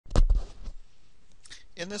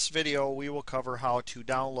In this video we will cover how to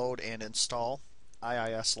download and install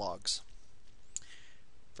IISLogs.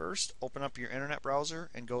 First, open up your internet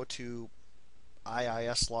browser and go to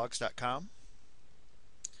IISLogs.com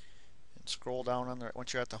and scroll down on there.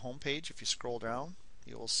 Once you're at the home page, if you scroll down,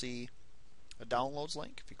 you will see a downloads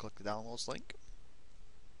link. If you click the downloads link,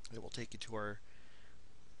 it will take you to our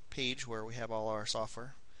page where we have all our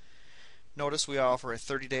software. Notice we offer a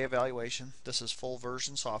 30-day evaluation. This is full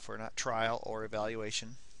version software, not trial or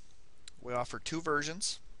evaluation. We offer two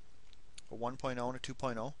versions, a 1.0 and a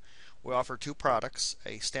 2.0. We offer two products,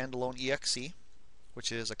 a standalone EXE, which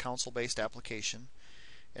is a console-based application,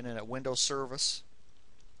 and then a Windows service,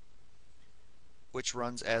 which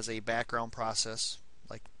runs as a background process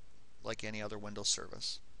like any other Windows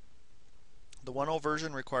service. The 1.0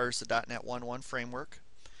 version requires the .NET 1.1 framework,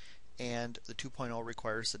 and the 2.0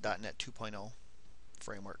 requires the .NET 2.0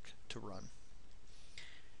 framework to run.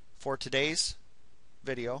 For today's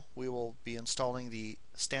video, we will be installing the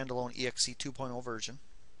standalone EXE 2.0 version.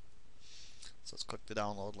 So let's click the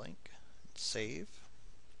download link, and save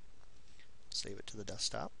it to the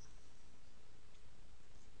desktop.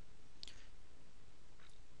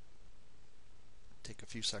 Take a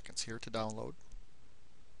few seconds here to download.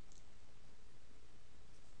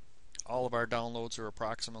 All of our downloads are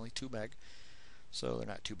approximately 2 meg, so they're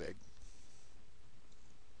not too big.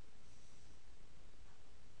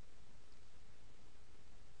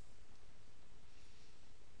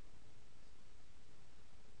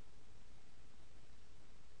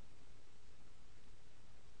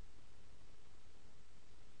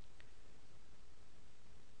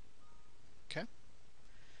 Okay,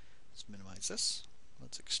 let's minimize this.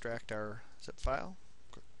 Let's extract our zip file.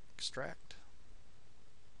 Click extract.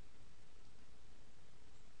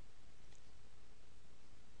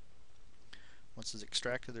 Once it's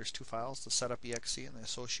extracted, there's two files, the setup exe and the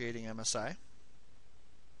associating MSI.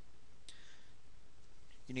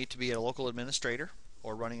 You need to be a local administrator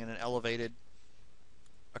or running in an elevated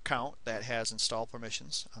account that has install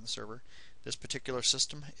permissions on the server. This particular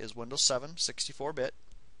system is Windows 7 64-bit.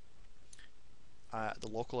 The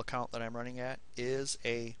local account that I'm running at is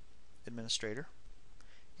a administrator,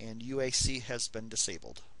 and UAC has been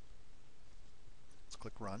disabled. Let's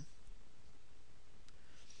click Run.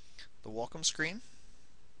 The welcome screen,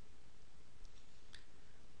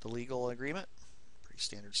 the legal agreement, pretty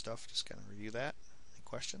standard stuff, just kind of review that. Any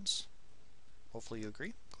questions? Hopefully you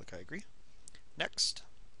agree. Click I agree. Next.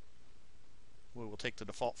 We will take the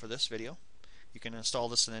default for this video. You can install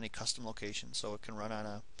this in any custom location, so it can run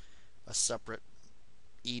on a separate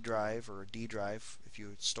E drive or a D drive if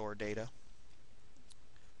you store data.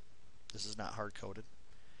 This is not hard-coded.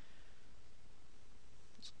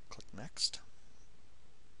 Click Next.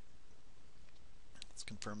 Let's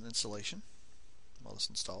confirm the installation while this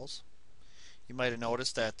installs. You might have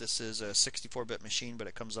noticed that this is a 64-bit machine, but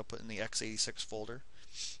it comes up in the x86 folder.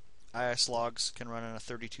 IISLogs can run on a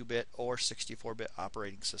 32-bit or 64-bit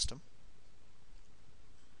operating system.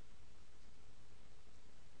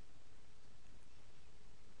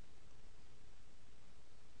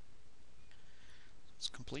 It's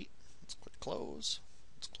complete. Let's click Close.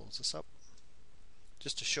 Let's close this up.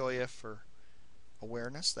 Just to show you for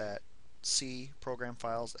awareness that C program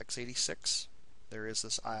files x86, there is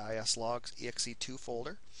this IISLogs exe2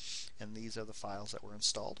 folder, and these are the files that were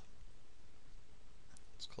installed.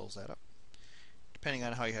 Let's close that up. Depending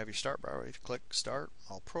on how you have your start bar, you click Start,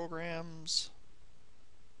 All Programs,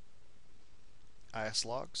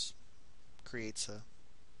 IISLogs creates some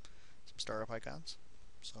startup icons.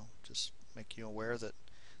 So just make you aware that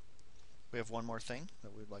we have one more thing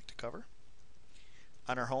that we'd like to cover.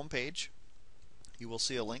 On our home page, you will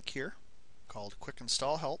see a link here called Quick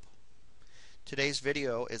Install Help. Today's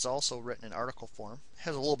video is also written in article form. It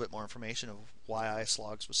has a little bit more information of why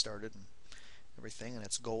IISLogs was started and everything and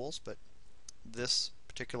its goals, but this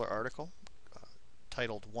particular article,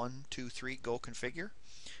 titled 1, 2, 3 Go Configure,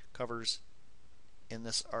 covers in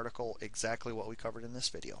this article exactly what we covered in this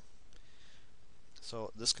video.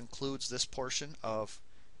 So this concludes this portion of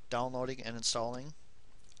downloading and installing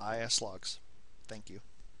IISLogs. Thank you.